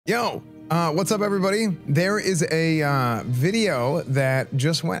Yo, what's up everybody? There is a video that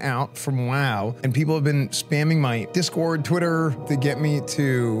just went out from WoW and people have been spamming my Discord, Twitter to get me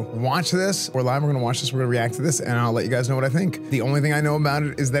to watch this. We're live, we're gonna watch this, we're gonna react to this, and I'll let you guys know what I think. The only thing I know about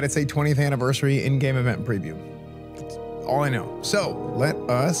it is that it's a 20th anniversary in-game event preview. That's all I know. So let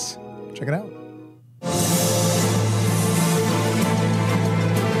us check it out.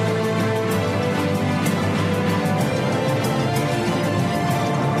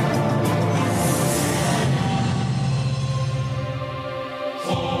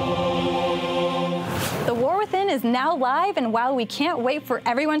 Is now live, and while we can't wait for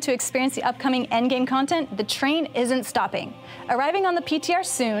everyone to experience the upcoming endgame content, the train isn't stopping. Arriving on the PTR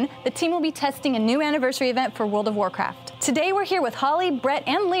soon, the team will be testing a new anniversary event for World of Warcraft. Today we're here with Holly, Brett,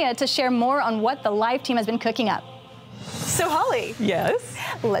 and Leah to share more on what the live team has been cooking up. So Holly. Yes?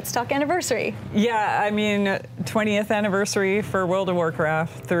 Let's talk anniversary. Yeah, I mean, 20th anniversary for World of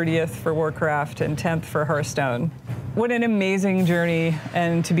Warcraft, 30th for Warcraft, and 10th for Hearthstone. What an amazing journey,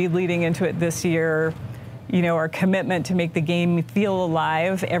 and to be leading into it this year. You know, our commitment to make the game feel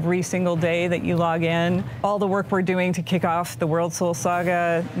alive every single day that you log in. All the work we're doing to kick off the World Soul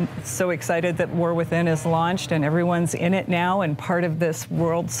Saga. So excited that War Within is launched and everyone's in it now and part of this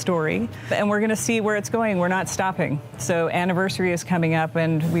world story. And we're gonna see where it's going. We're not stopping. So anniversary is coming up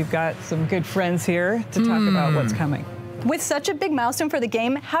and we've got some good friends here to talk about what's coming. With such a big milestone for the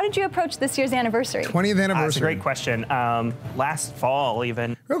game, how did you approach this year's anniversary? 20th anniversary. That's a great question. Last fall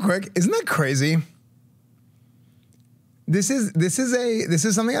even. Real quick, isn't that crazy? This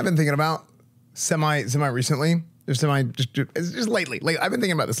is something I've been thinking about semi recently. Just lately. Like I've been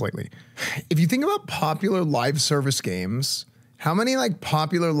thinking about this lately. If you think about popular live service games, how many like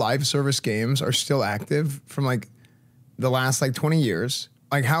popular live service games are still active from like the last like 20 years?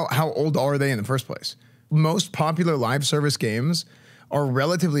 Like how old are they in the first place? Most popular live service games are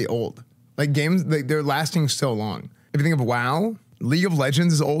relatively old. Like games, they're lasting so long. If you think of WoW, League of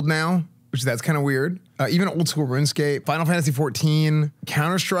Legends is old now, which that's kind of weird. Even old school RuneScape, Final Fantasy 14,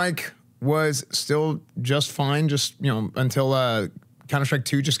 Counter-Strike was still just fine, just, you know, until Counter-Strike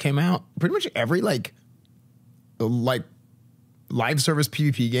 2 just came out. Pretty much every like live service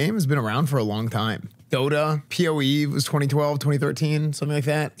PvP game has been around for a long time. Dota, PoE was 2012, 2013, something like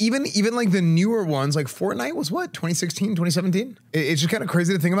that. Even like the newer ones, like Fortnite was what, 2016, 2017? It's just kind of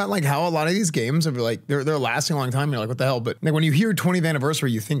crazy to think about like how a lot of these games are like, they're lasting a long time. You're like, what the hell? But like when you hear 20th anniversary,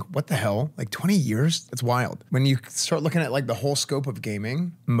 you think, what the hell? Like 20 years? That's wild. When you start looking at like the whole scope of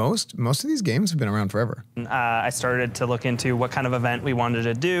gaming, most of these games have been around forever. I started to look into what kind of event we wanted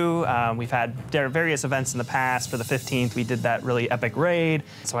to do. We've had various events in the past. For the 15th, we did that really epic raid.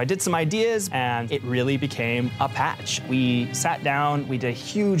 So I did some ideas and it really became a patch. We sat down, we did a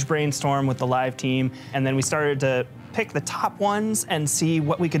huge brainstorm with the live team, and then we started to pick the top ones and see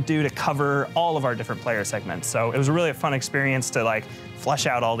what we could do to cover all of our different player segments. So it was really a fun experience to like flesh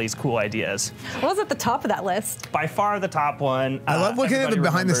out all these cool ideas. What was at the top of that list? By far the top one. I love looking at the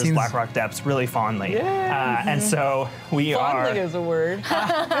behind the scenes. Blackrock Depths really fondly. Yeah. And so we Fondly is a word.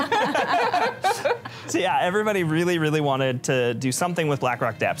 So yeah, everybody really wanted to do something with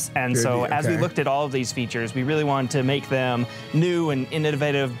Blackrock Depths. And so as we looked at all of these features, we really wanted to make them new and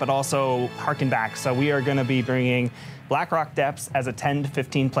innovative, but also harken back. So we are gonna be bringing Blackrock Depths as a 10 to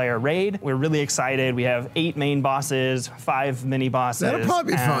 15 player raid. We're really excited. We have 8 main bosses, 5 mini bosses. That'll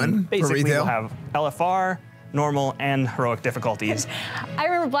probably be fun. Basically, we'll have LFR, normal, and heroic difficulties. I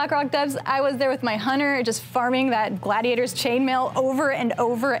remember Blackrock Depths, I was there with my hunter just farming that gladiator's chainmail over and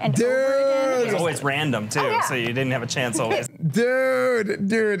over and over again. It was always random too, so you didn't have a chance always. Dude,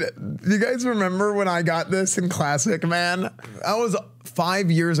 you guys remember when I got this in Classic, man? That was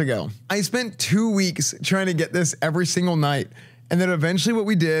 5 years ago. I spent 2 weeks trying to get this every single night. And then eventually what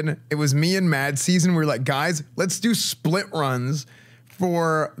we did, it was me and Mad Season. We were like, guys, let's do split runs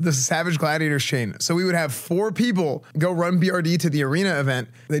for the Savage Gladiators chain. So we would have 4 people go run BRD to the arena event.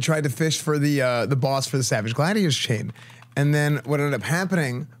 They tried to fish for the boss for the Savage Gladiators chain. And then what ended up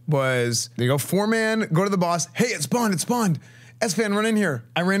happening was they go 4-man, go to the boss. Hey, it spawned. Esfand, run in here.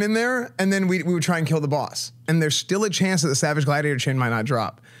 I ran in there, and then we would try and kill the boss. And there's still a chance that the Savage Gladiator chain might not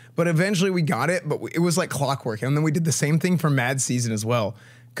drop. But eventually we got it, but it was like clockwork. And then we did the same thing for Mad Season as well.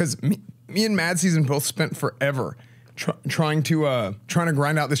 Because me and Mad Season both spent forever trying to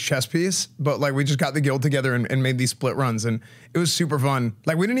grind out this chess piece, but like we just got the guild together and made these split runs, and it was super fun.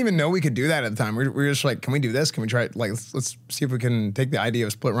 Like we didn't even know we could do that at the time. We were just like, can we do this? Can we try it? Like let's see if we can take the idea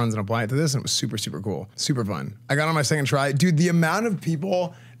of split runs and apply it to this. And it was super cool, super fun. I got on my second try, dude. The amount of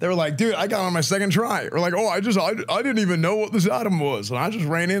people They were like, dude, I got on my second try. We're like, oh, I didn't even know what this item was. And I just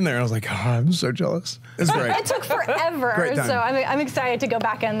ran in there. I was like, oh, I'm so jealous. It's great. It took forever. Great time. So I'm excited to go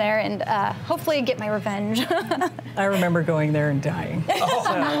back in there and hopefully get my revenge. I remember going there and dying.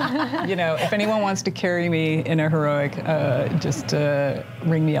 So, you know, if anyone wants to carry me in a heroic, just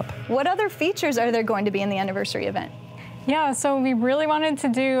ring me up. What other features are there going to be in the anniversary event? Yeah, so we really wanted to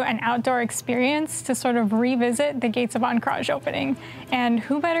do an outdoor experience to sort of revisit the Gates of Ancraj opening. And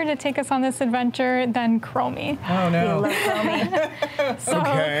who better to take us on this adventure than Chromie? Oh, no. We love Chromie. So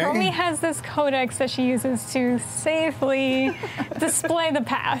Chromie has this codex that she uses to safely display the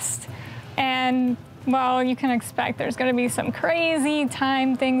past. And well, you can expect there's going to be some crazy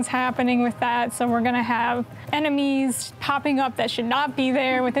time things happening with that. So we're going to have enemies popping up that should not be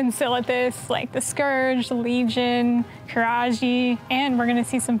there within Silithus, like the Scourge, the Legion, Karaji, and we're going to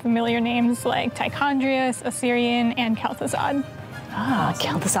see some familiar names like Tichondrius, Assyrian, and Kel'Thuzad. Ah,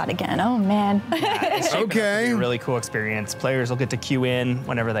 Kel'Thuzad again. Oh, man. It's Okay. a really cool experience. Players will get to queue in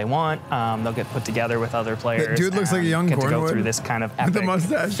whenever they want. They'll get put together with other players. That dude looks like a and young get to go Cornwood through this kind of with the epic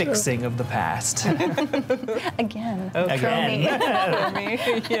mustache. fixing of the past. Again. Again.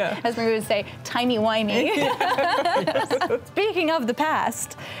 Chromie. Yeah. As we would say, timey-wimey. Speaking of the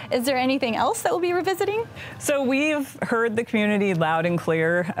past, is there anything else that we'll be revisiting? So we've heard the community loud and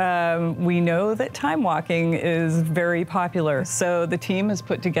clear. We know that time walking is very popular. So the team has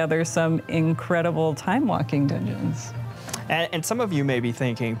put together some incredible time walking dungeons. And some of you may be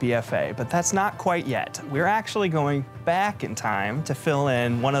thinking BFA, but that's not quite yet. We're actually going back in time to fill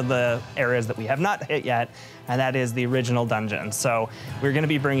in one of the areas that we have not hit yet, and that is the original dungeon. So we're going to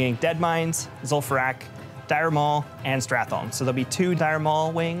be bringing Dead Mines, Zul'Farrak, Dire Maul, and Stratholme. So there'll be 2 Dire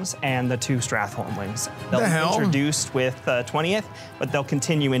Maul wings and the 2 Stratholme wings. They'll The be hell? introduced with the 20th, but they'll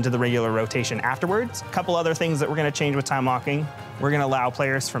continue into the regular rotation afterwards. A couple other things that we're going to change with time walking. We're going to allow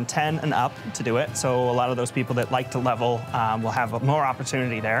players from 10 and up to do it. So a lot of those people that like to level will have more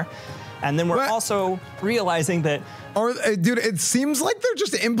opportunity there. And then we're What? also realizing that Dude, it seems like they're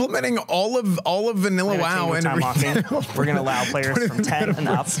just implementing all of vanilla WoW and time everything. walking. We're going to allow players from 10 and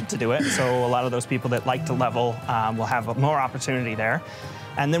up to do it. So a lot of those people that like to level will have more opportunity there.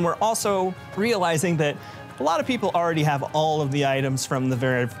 And then we're also realizing that a lot of people already have all of the items from the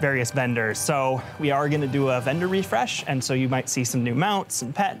various vendors. So we are going to do a vendor refresh. And so you might see some new mounts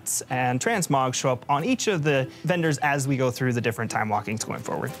and pets and transmogs show up on each of the vendors as we go through the different time walkings going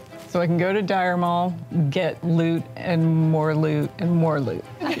forward. So I can go to Dire Maul, get loot and more loot and more loot.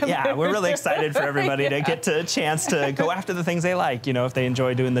 Yeah, we're really excited for everybody to get a chance to go after the things they like. You know, if they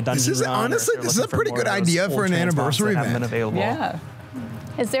enjoy doing the dungeon This is run, or if honestly, they're this is a looking for pretty more good of those idea old for an transmogs anniversary that haven't been event. available. Yeah.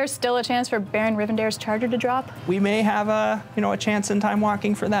 Is there still a chance for Baron Rivendare's charger to drop? We may have a chance in time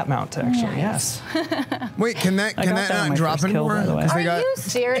walking for that mount actually. Nice. Yes. Wait, can that got that on not my drop first kill, anymore? by the way. 'Cause Are they got- you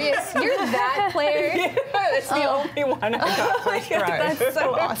serious? You're that player? That's the only one I got first try. That's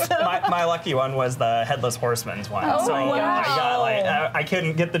so awesome. My lucky one was the Headless Horseman's one. Oh so my I got like I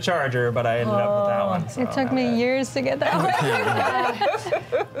couldn't get the charger, but I ended up with that one. So It took me years to get that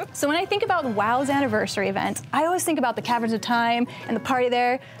one. So when I think about WoW's anniversary event, I always think about the Caverns of Time and the party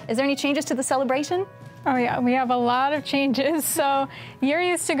there. Is there any changes to the celebration? Oh yeah, we have a lot of changes. So you're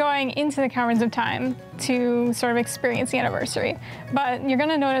used to going into the Caverns of Time to sort of experience the anniversary. But you're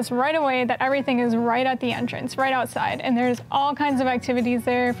gonna notice right away that everything is right at the entrance, right outside. And there's all kinds of activities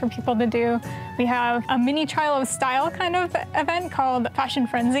there for people to do. We have a mini trial of style kind of event called Fashion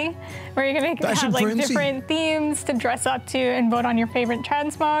Frenzy, where you're gonna Fashion have like Frenzy. different themes to dress up to and vote on your favorite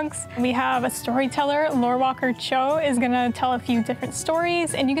transmogs. We have a storyteller, Lorewalker Cho, is gonna tell a few different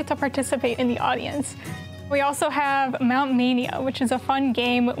stories, and you get to participate in the audience. We also have Mount Mania, which is a fun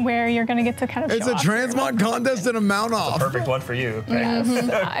game where you're going to get to kind of It's show a off your transmog contest and a mount off. Perfect one for you.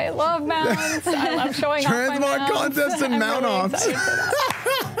 I love mounts. I love showing off my Transmog mounts. contest and I'm mount really offs. excited for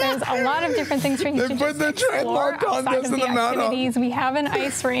that. There's a lot of different things for you They to put just the explore transmog outside contest of and the the mount off. activities. We have an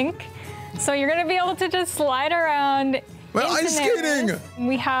ice rink, so you're going to be able to just slide around. Well, into ice there. skating.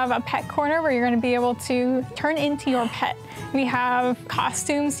 We have a pet corner where you're going to be able to turn into your pet. We have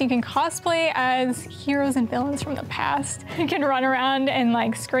costumes, so you can cosplay as heroes and villains from the past. You can run around and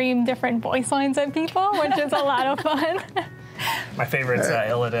like scream different voice lines at people, which is a lot of fun. My favorite's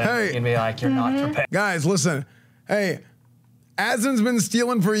Illidan. Hey. You can be like, you're not prepared. Guys, listen. Hey, Asmon's been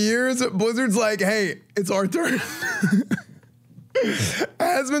stealing for years. Blizzard's like, hey, it's our turn.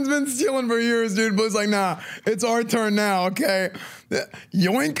 Asmon's been stealing for years, dude. Blizzard's like, nah, it's our turn now, okay?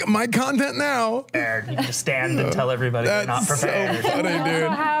 Yoink, my content now. You can just stand and tell everybody they're not That's prepared. so funny, We also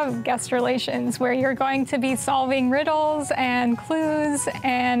dude. have guest relations where you're going to be solving riddles and clues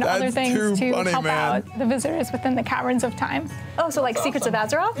and other That's things too to funny, help man. out the visitors within the Caverns of Time. Oh, so like Secrets of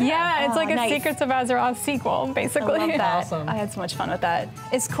Azeroth? Yeah, it's like a nice. Secrets of Azeroth sequel, I basically. love that. Awesome. I had so much fun with that.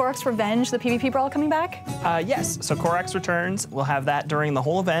 Is Korok's Revenge, the PvP brawl, coming back? Yes, so Korok's returns. We'll have that during the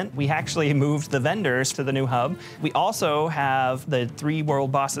whole event. We actually moved the vendors to the new hub. We also have the 3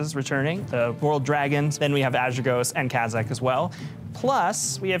 world bosses returning, the world dragons. Then we have Azurgos and Kazakh as well.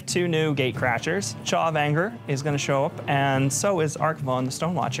 Plus, we have 2 new gate crashers. Shaw of Anger is going to show up, and so is Archvon the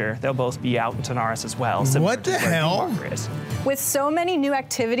Stonewatcher. They'll both be out in Tanaris as well. similar What to the where hell? Moonwalker is. With so many new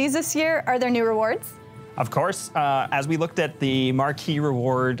activities this year, are there new rewards? Of course, as we looked at the marquee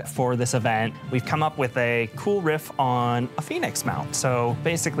reward for this event, we've come up with a cool riff on a Phoenix mount. So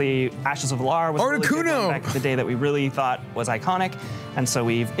basically, Ashes of Valar was a really good Articuno. one back in the day that we really thought was iconic. And so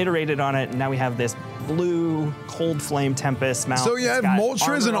we've iterated on it, and now we have this blue Cold Flame Tempest mount. So you It's have got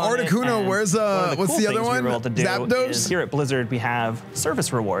Moltres and armor on it, Articuno. and Where's, one of what's cool the other things we one? were able to do Zapdos? is here at Blizzard, we have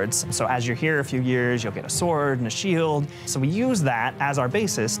service rewards. So as you're here a few years, you'll get a sword and a shield. So we use that as our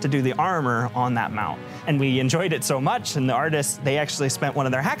basis to do the armor on that mount. And we enjoyed it so much, and the artists, they actually spent one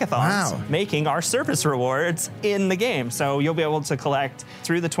of their hackathons Wow. making our service rewards in the game. So you'll be able to collect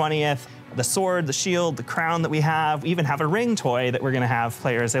through the 20th the sword, the shield, the crown that we have. We even have a ring toy that we're going to have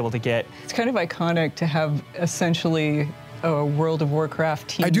players able to get. It's kind of iconic to have essentially a World of Warcraft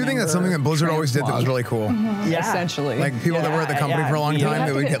team. I do think that's something that Blizzard always did that was really cool. Essentially. Like people that were at the company Yeah, for a long we time, have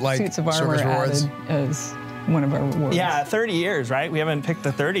they to would get get like suits of armor service rewards. added as one of our rewards. Yeah, 30 years, right? We haven't picked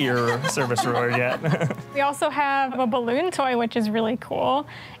the 30-year service reward yet. We also have a balloon toy, which is really cool.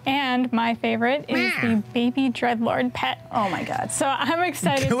 And my favorite is the baby Dreadlord pet. Oh my God. So I'm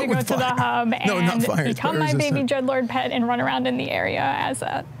excited Kill to it go with to the fire. hub No, not and fire, it's become my fire baby resistant. Dreadlord pet and run around in the area as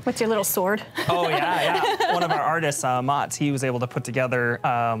that. What's your little sword? Oh, yeah. One of our artists, Mats, he was able to put together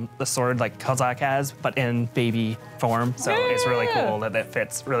the sword like Kazakh has, but in baby form. So it's really cool that it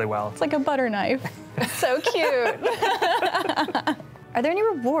fits really well. It's like a butter knife. So cute. Are there any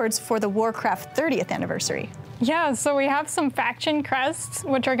rewards for the Warcraft 30th anniversary? Yeah, so we have some faction crests,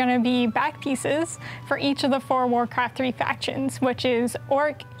 which are going to be back pieces for each of the 4 Warcraft 3 factions, which is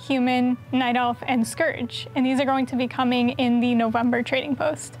Orc, Human, Night Elf, and Scourge. And these are going to be coming in the November trading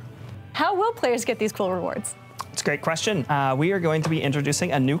post. How will players get these cool rewards? It's a great question. We are going to be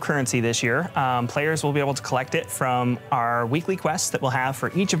introducing a new currency this year. Players will be able to collect it from our weekly quests that we'll have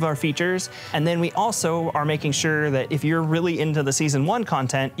for each of our features. And then we also are making sure that if you're really into the Season 1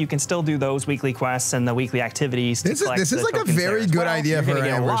 content, you can still do those weekly quests and the weekly activities to collect This is the like a tokens there very as good well. idea You're for gonna an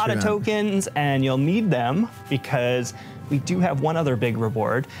get a lot of anniversary event. tokens, and you'll need them because we do have one other big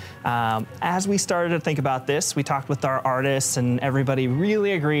reward. As we started to think about this, we talked with our artists, and everybody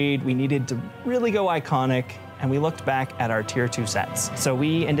really agreed we needed to really go iconic, and we looked back at our Tier 2 sets. So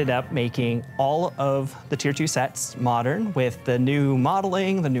we ended up making all of the Tier 2 sets modern with the new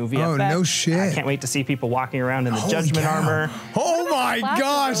modeling, the new VFX. Oh, no shit. I can't wait to see people walking around in the Holy Judgment cow. armor. Oh my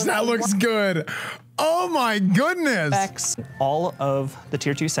gosh, that looks good. Oh my goodness. VFX, all of the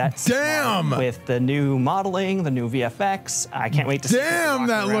Tier 2 sets. Damn. With the new modeling, the new VFX. I can't wait to see people Damn, walking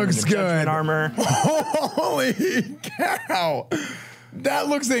that around in looks the Judgment good. armor. Holy cow. That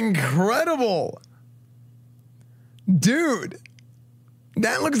looks incredible. Dude,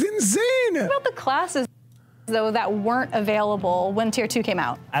 that looks insane. What about the classes, though, that weren't available when Tier 2 came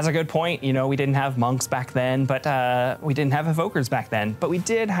out? That's a good point. You know, we didn't have monks back then, but we didn't have evokers back then. But we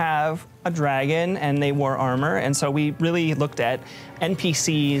did have a dragon, and they wore armor. And so we really looked at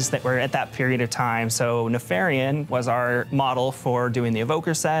NPCs that were at that period of time. So Nefarian was our model for doing the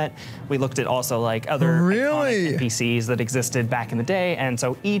evoker set. We looked at also like other Really? iconic NPCs that existed back in the day. And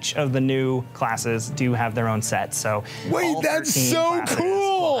so each of the new classes do have their own sets. So Wait, all that's 13 so classes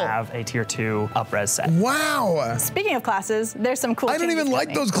cool. will have a Tier 2 up-res set. Wow. Speaking of classes, there's some cool I don't changes even like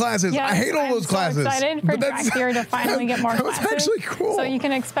coming. those classes. I hate all those classes. I'm so excited for But that's- Dractyr to finally get more that was classes. actually cool. So you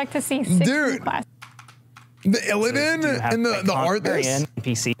can expect to see 6 new Dude. classes. The Illidan do have, and like, the art Conquerian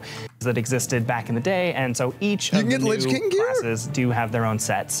this. NPC that existed back in the day, and so each You of can the get Lich new King gear? classes do have their own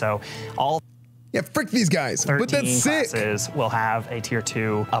sets. So all Yeah, frick these guys. 13 But that's sick. classes will have a Tier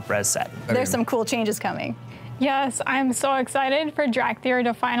 2 up-res set. There's some cool changes coming. Yes, I'm so excited for Dractyr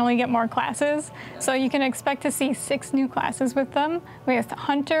to finally get more classes. So you can expect to see 6 new classes with them. We have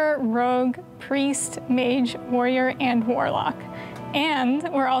Hunter, Rogue, Priest, Mage, Warrior, and Warlock. And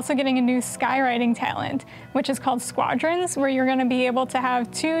we're also getting a new skywriting talent, which is called Squadrons, where you're going to be able to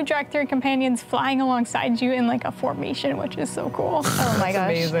have 2 Dracthyr companions flying alongside you in like a formation, which is so cool. Oh my gosh.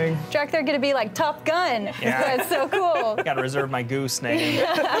 Amazing. Dracthyr gonna be like Top Gun. Yeah. That's so cool. Got to reserve my goose name.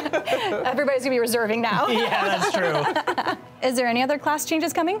 Everybody's gonna be reserving now. Yeah, that's true. Is there any other class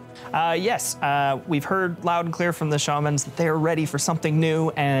changes coming? Yes, we've heard loud and clear from the shamans that they're ready for something new,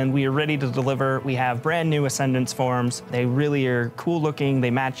 and we are ready to deliver. We have brand new Ascendance forms. They really are cool looking.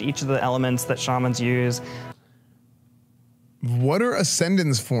 They match each of the elements that shamans use. What are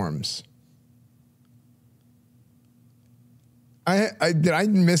Ascendance forms? Did I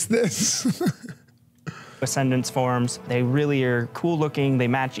miss this? Ascendance forms. They really are cool looking. They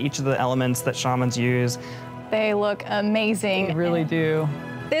match each of the elements that shamans use. They look amazing. They really do.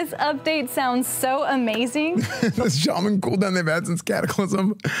 This update sounds so amazing. The shaman cooldown they've had since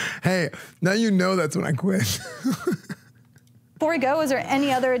Cataclysm. Hey, now you know that's when I quit. Before we go, is there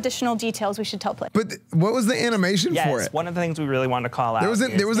any other additional details we should tell players? But what was the animation for Yes, it? one of the things we really wanted to call out. There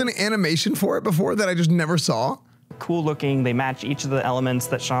was an animation for it before that I just never saw. Cool looking. They match each of the elements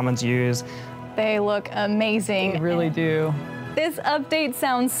that shamans use. They look amazing. They really do. This update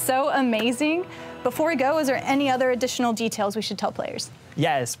sounds so amazing. Before we go, is there any other additional details we should tell players?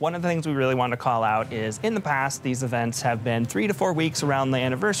 Yes, one of the things we really want to call out is in the past, these events have been 3 to 4 weeks around the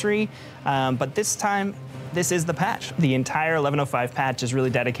anniversary, but this time, this is the patch. The entire 11.05 patch is really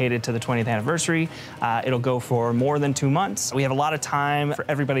dedicated to the 20th anniversary. It'll go for more than 2 months. We have a lot of time for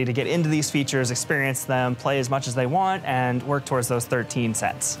everybody to get into these features, experience them, play as much as they want, and work towards those 13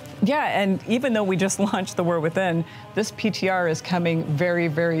 sets. Yeah, and even though we just launched the War Within, this PTR is coming very,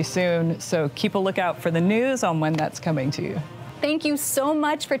 very soon. So keep a lookout for the news on when that's coming to you. Thank you so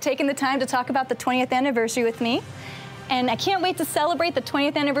much for taking the time to talk about the 20th anniversary with me. And I can't wait to celebrate the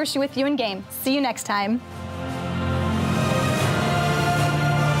 20th anniversary with you in game. See you next time.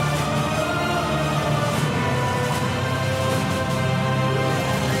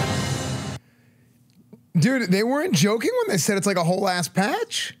 Dude, they weren't joking when they said it's like a whole ass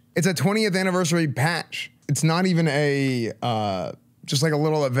patch. It's a 20th anniversary patch. It's not even a, just like a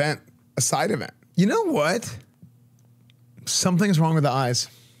little event, a side event. You know what? Something's wrong with the eyes.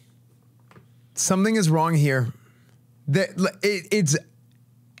 Something is wrong here. It's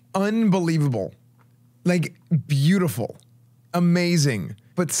unbelievable. Like, beautiful. Amazing.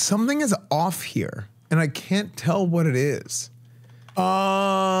 But something is off here, and I can't tell what it is.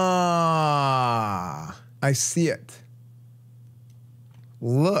 Ah, I see it.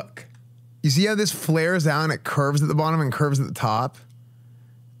 Look. You see how this flares out and it curves at the bottom and curves at the top?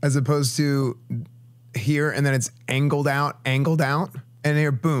 As opposed to here, and then it's angled out, and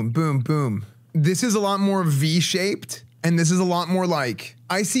here, boom, boom, boom. This is a lot more V-shaped, and this is a lot more like,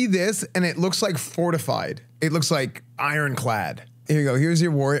 I see this, and it looks like fortified. It looks like ironclad. Here you go, here's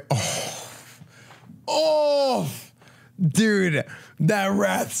your warrior. Oh, dude, that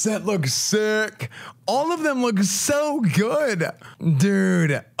Wrath set looks sick. All of them look so good.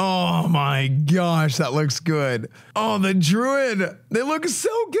 Dude, oh my gosh, that looks good. Oh, the Druid, they look so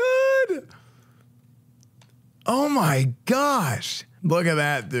good. Oh my gosh. Look at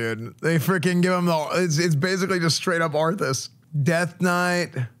that, dude. They freaking give him the, it's basically just straight up Arthas. Death Knight.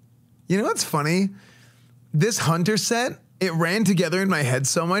 You know what's funny? This Hunter set, it ran together in my head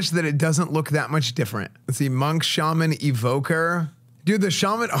so much that it doesn't look that much different. Let's see, Monk, Shaman, Evoker. Dude, the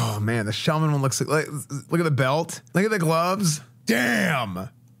Shaman, oh man, the Shaman one looks like, look at the belt. Look at the gloves. Damn.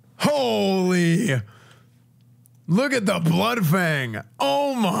 Holy. Look at the Bloodfang.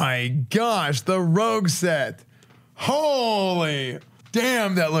 Oh my gosh, the Rogue set. Holy.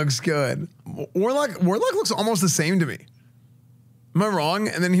 Damn, that looks good. Warlock looks almost the same to me. Am I wrong?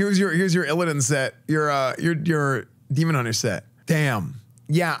 And then here's your Illidan set, your Demon Hunter set. Damn.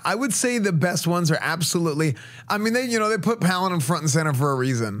 Yeah, I would say the best ones are absolutely, I mean, they put Paladin front and center for a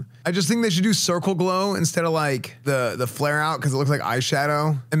reason. I just think they should do circle glow instead of like the flare out because it looks like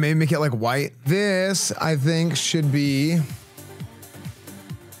eyeshadow, and maybe make it like white. This, I think, should be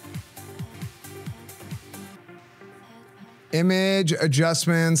image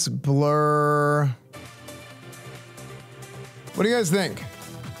adjustments, blur. What do you guys think?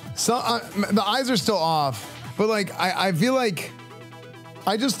 So the eyes are still off, but like I feel like,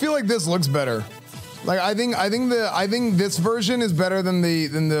 I just feel like this looks better. Like I think this version is better than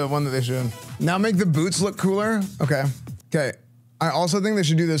the one that they showed. Now make the boots look cooler. Okay. Okay. I also think they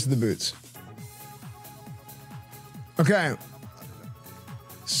should do this to the boots. Okay.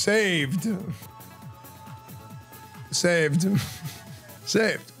 Saved.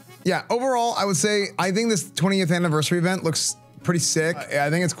 Yeah, overall, I would say I think this 20th anniversary event looks pretty sick. I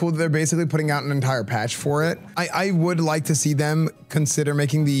think it's cool that they're basically putting out an entire patch for it. I would like to see them consider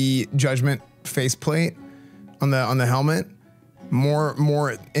making the Judgment faceplate on the helmet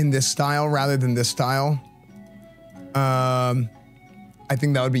more in this style rather than this style. I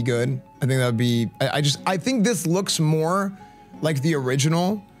think that would be good. I think that would be, I think this looks more like the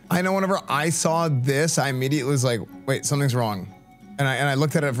original. I know whenever I saw this, I immediately was like, wait, something's wrong. And I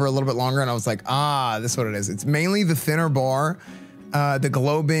looked at it for a little bit longer and I was like, ah, this is what it is. It's mainly the thinner bar, the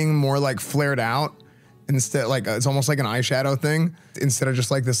glow being more like flared out instead, like it's almost like an eyeshadow thing instead of just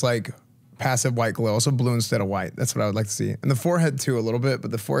like this like passive white glow. Also blue instead of white. That's what I would like to see. And the forehead too a little bit,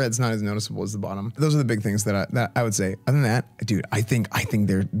 but the forehead's not as noticeable as the bottom. Those are the big things that I would say. Other than that, dude, I think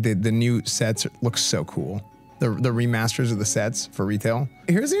the new sets look so cool. The remasters of the sets for retail.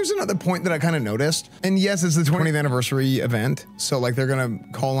 Here's another point that I kind of noticed. And yes, it's the 20th anniversary event. So like they're gonna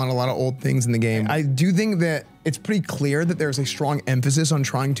call on a lot of old things in the game. I do think that it's pretty clear that there's a strong emphasis on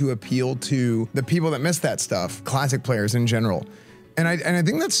trying to appeal to the people that miss that stuff, classic players in general. And I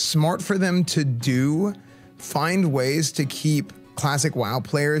think that's smart for them to do, find ways to keep classic WoW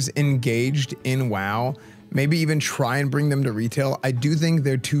players engaged in WoW, maybe even try and bring them to retail. I do think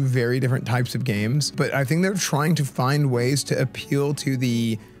they're two very different types of games, but I think they're trying to find ways to appeal to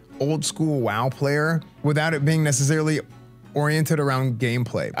the old school WoW player without it being necessarily oriented around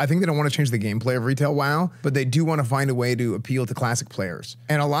gameplay. I think they don't want to change the gameplay of retail WoW, but they do want to find a way to appeal to classic players.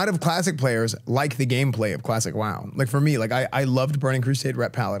 And a lot of classic players like the gameplay of classic WoW. Like for me, like I loved Burning Crusade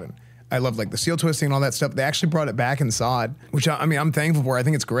Ret Paladin. I love like the seal twisting and all that stuff. They actually brought it back in SOD, which I mean, I'm thankful for. I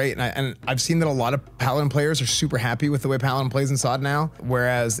think it's great. And I've seen that a lot of Paladin players are super happy with the way Paladin plays in SOD now.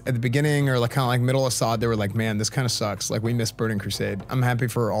 Whereas at the beginning or like kind of like middle of SOD, they were like, man, this kind of sucks. Like we missed Burning Crusade. I'm happy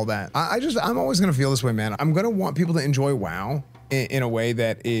for all that. I'm always gonna feel this way, man. I'm gonna want people to enjoy WoW in a way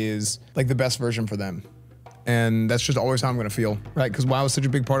that is like the best version for them. And that's just always how I'm gonna feel, right? Because WoW is such a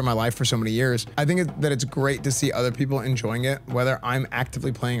big part of my life for so many years. I think that it's great to see other people enjoying it, whether I'm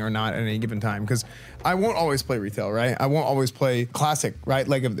actively playing or not at any given time. Because I won't always play retail, right? I won't always play classic, right?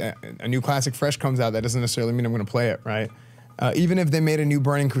 Like if a new classic fresh comes out, that doesn't necessarily mean I'm gonna play it, right? Even if they made a new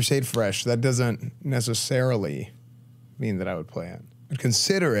Burning Crusade fresh, that doesn't necessarily mean that I would play it. I'd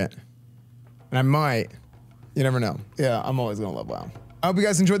consider it, and I might. You never know. Yeah, I'm always gonna love WoW. I hope you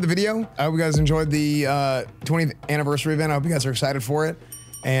guys enjoyed the video. I hope you guys enjoyed the 20th anniversary event. I hope you guys are excited for it.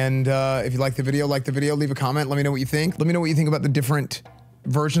 And if you like the video, leave a comment. Let me know what you think. Let me know what you think about the different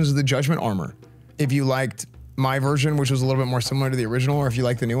versions of the Judgment armor. If you liked my version, which was a little bit more similar to the original, or if you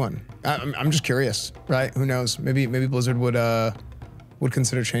like the new one. I'm just curious, right? Who knows? Maybe Blizzard would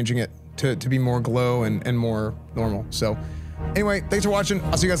consider changing it to be more glow and more normal. So anyway, thanks for watching.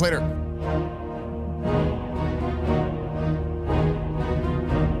 I'll see you guys later.